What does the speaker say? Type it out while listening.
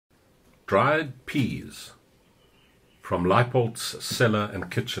Dried Peas from Leipoldt's Cellar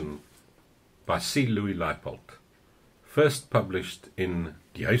and Kitchen by C. Louis Leipoldt. First published in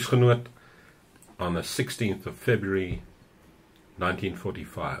Die Huisgenoot on the 16th of February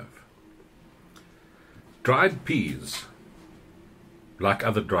 1945. Dried peas, like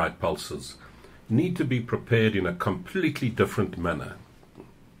other dried pulses, need to be prepared in a completely different manner.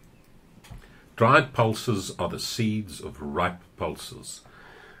 Dried pulses are the seeds of ripe pulses,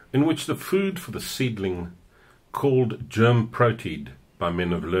 in which the food for the seedling, called germ proteid by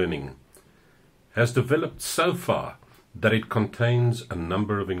men of learning, has developed so far that it contains a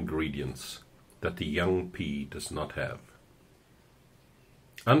number of ingredients that the young pea does not have.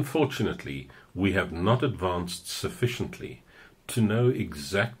 Unfortunately, we have not advanced sufficiently to know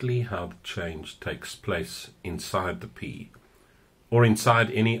exactly how the change takes place inside the pea, or inside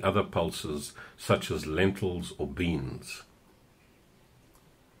any other pulses such as lentils or beans.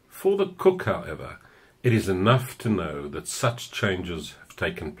 For the cook, however, it is enough to know that such changes have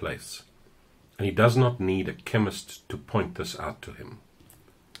taken place, and he does not need a chemist to point this out to him.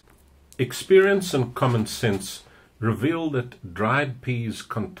 Experience and common sense reveal that dried peas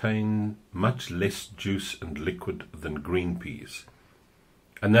contain much less juice and liquid than green peas,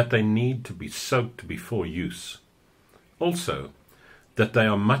 and that they need to be soaked before use. Also, that they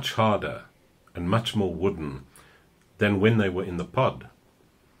are much harder and much more wooden than when they were in the pod.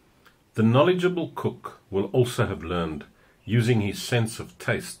 The knowledgeable cook will also have learned, using his sense of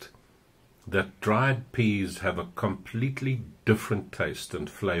taste, that dried peas have a completely different taste and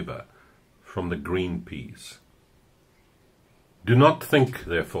flavor from the green peas. Do not think,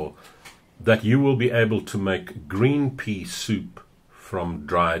 therefore, that you will be able to make green pea soup from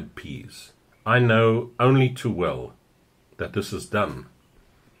dried peas. I know only too well that this is done.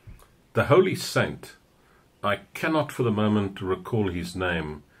 The holy saint, I cannot for the moment recall his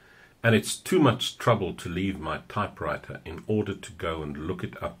name, and it's too much trouble to leave my typewriter in order to go and look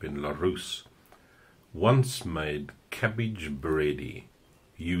it up in Larousse, once made cabbage bready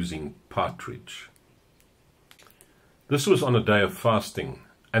using partridge. This was on a day of fasting,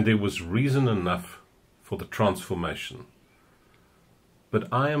 and there was reason enough for the transformation.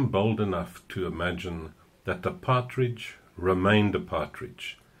 But I am bold enough to imagine that the partridge remained a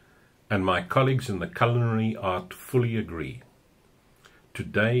partridge, and my colleagues in the culinary art fully agree.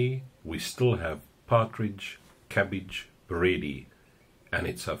 Today we still have partridge, cabbage, bready, and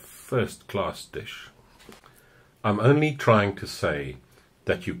it's a first-class dish. I'm only trying to say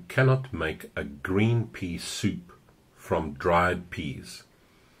that you cannot make a green pea soup from dried peas,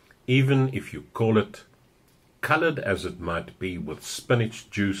 even if you call it, colored as it might be with spinach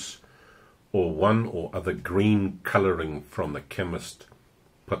juice or one or other green coloring from the chemist,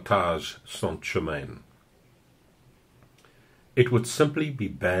 potage sans chemin. It would simply be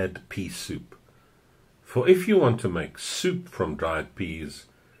bad pea soup, for if you want to make soup from dried peas,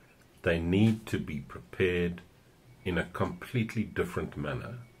 they need to be prepared in a completely different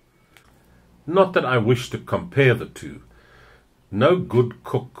manner. Not that I wish to compare the two. No good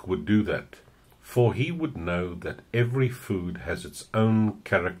cook would do that, for he would know that every food has its own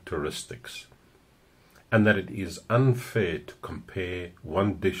characteristics, and that it is unfair to compare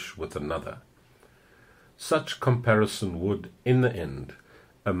one dish with another. Such comparison would, in the end,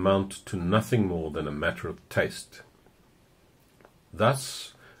 amount to nothing more than a matter of taste.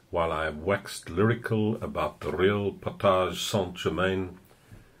 Thus, while I have waxed lyrical about the real potage sans chemin,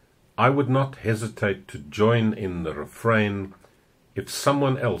 I would not hesitate to join in the refrain if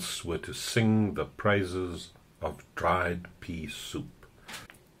someone else were to sing the praises of dried pea soup.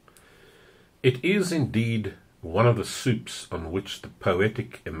 It is indeed one of the soups on which the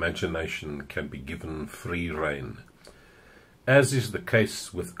poetic imagination can be given free rein, as is the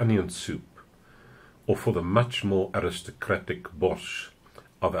case with onion soup, or for the much more aristocratic borscht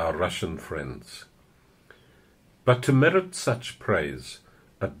of our Russian friends. But to merit such praise,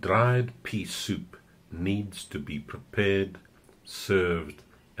 a dried pea soup needs to be prepared, served,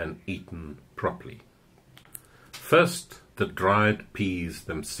 and eaten properly. First, the dried peas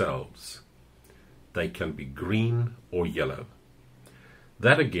themselves. They can be green or yellow.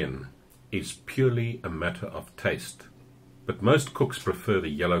 That again is purely a matter of taste, but most cooks prefer the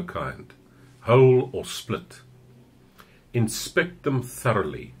yellow kind, whole or split. Inspect them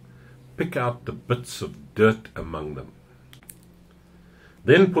thoroughly, pick out the bits of dirt among them.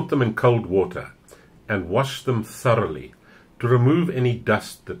 Then put them in cold water and wash them thoroughly to remove any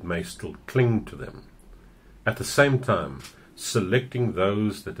dust that may still cling to them, at the same time selecting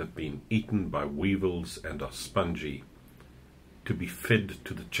those that have been eaten by weevils and are spongy, to be fed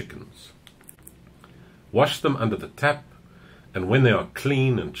to the chickens. Wash them under the tap and when they are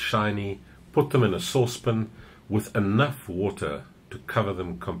clean and shiny, put them in a saucepan with enough water to cover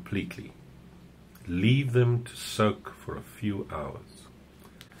them completely. Leave them to soak for a few hours.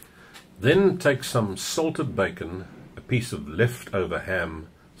 Then take some salted bacon, a piece of leftover ham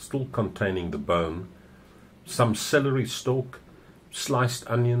still containing the bone, some celery stalk, sliced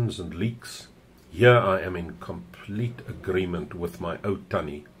onions and leeks. Here I am in complete agreement with my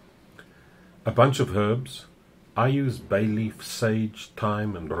Otani. A bunch of herbs. I use bay leaf, sage,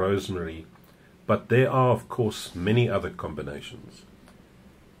 thyme and rosemary, but there are of course many other combinations.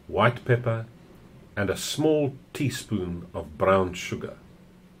 White pepper and a small teaspoon of brown sugar.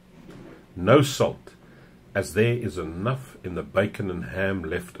 No salt, as there is enough in the bacon and ham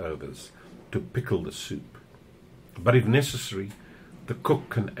leftovers to pickle the soup. But if necessary, the cook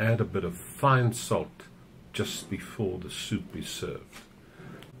can add a bit of fine salt just before the soup is served.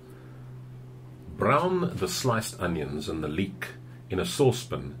 Brown the sliced onions and the leek in a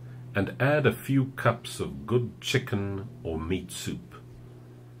saucepan and add a few cups of good chicken or meat soup.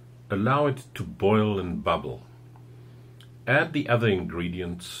 Allow it to boil and bubble. Add the other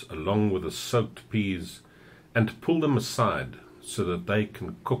ingredients along with the soaked peas and pull them aside so that they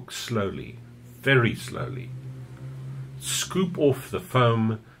can cook slowly, very slowly. Scoop off the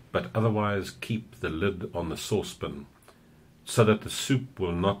foam, but otherwise keep the lid on the saucepan so that the soup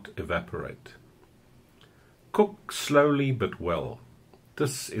will not evaporate. Cook slowly but well.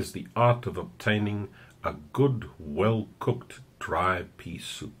 This is the art of obtaining a good, well-cooked dry pea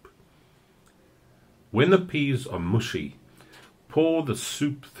soup. When the peas are mushy, pour the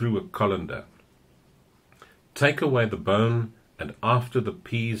soup through a colander. Take away the bone, and after the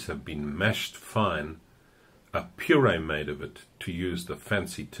peas have been mashed fine, a puree made of it, to use the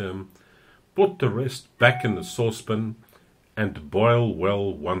fancy term, put the rest back in the saucepan and boil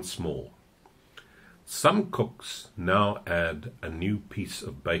well once more. Some cooks now add a new piece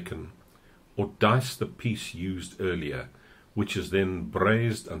of bacon or dice the piece used earlier, which is then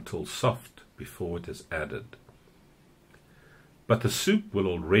braised until soft before it is added. But the soup will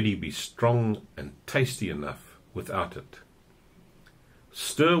already be strong and tasty enough without it.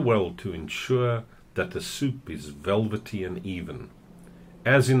 Stir well to ensure that the soup is velvety and even,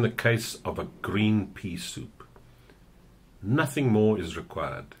 as in the case of a green pea soup. Nothing more is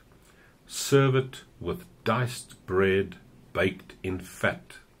required. Serve it with diced bread baked in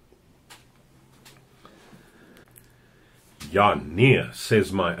fat. Ja, nee,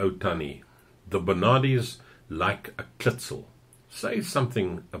 says my Otani. The Bernardis like a klitzel. Say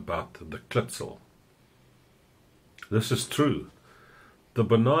something about the klitzel. This is true. The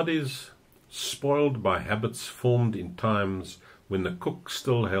Bernardis, spoiled by habits formed in times when the cook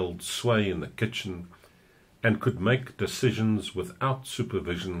still held sway in the kitchen and could make decisions without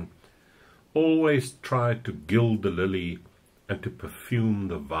supervision, always tried to gild the lily and to perfume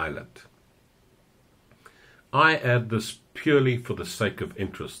the violet. I add this purely for the sake of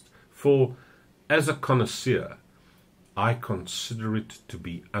interest, for, as a connoisseur, I consider it to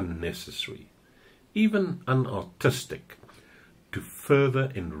be unnecessary, even unartistic, to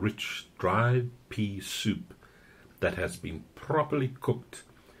further enrich dried pea soup that has been properly cooked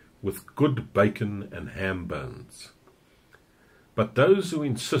with good bacon and ham bones. But those who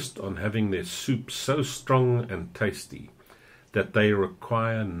insist on having their soup so strong and tasty that they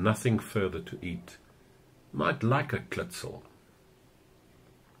require nothing further to eat might like a klitzel.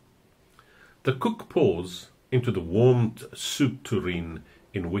 The cook pours into the warmed soup tureen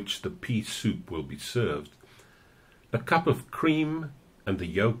in which the pea soup will be served a cup of cream and the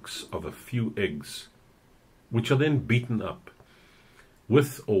yolks of a few eggs, which are then beaten up,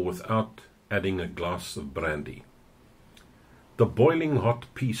 with or without adding a glass of brandy. The boiling hot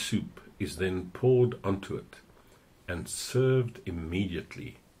pea soup is then poured onto it and served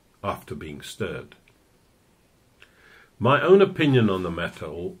immediately after being stirred. My own opinion on the matter,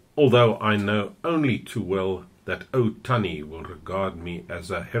 although I know only too well that Otani will regard me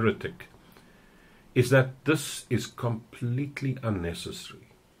as a heretic, is that this is completely unnecessary.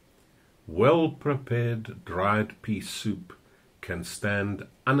 Well-prepared dried pea soup can stand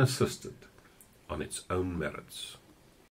unassisted on its own merits.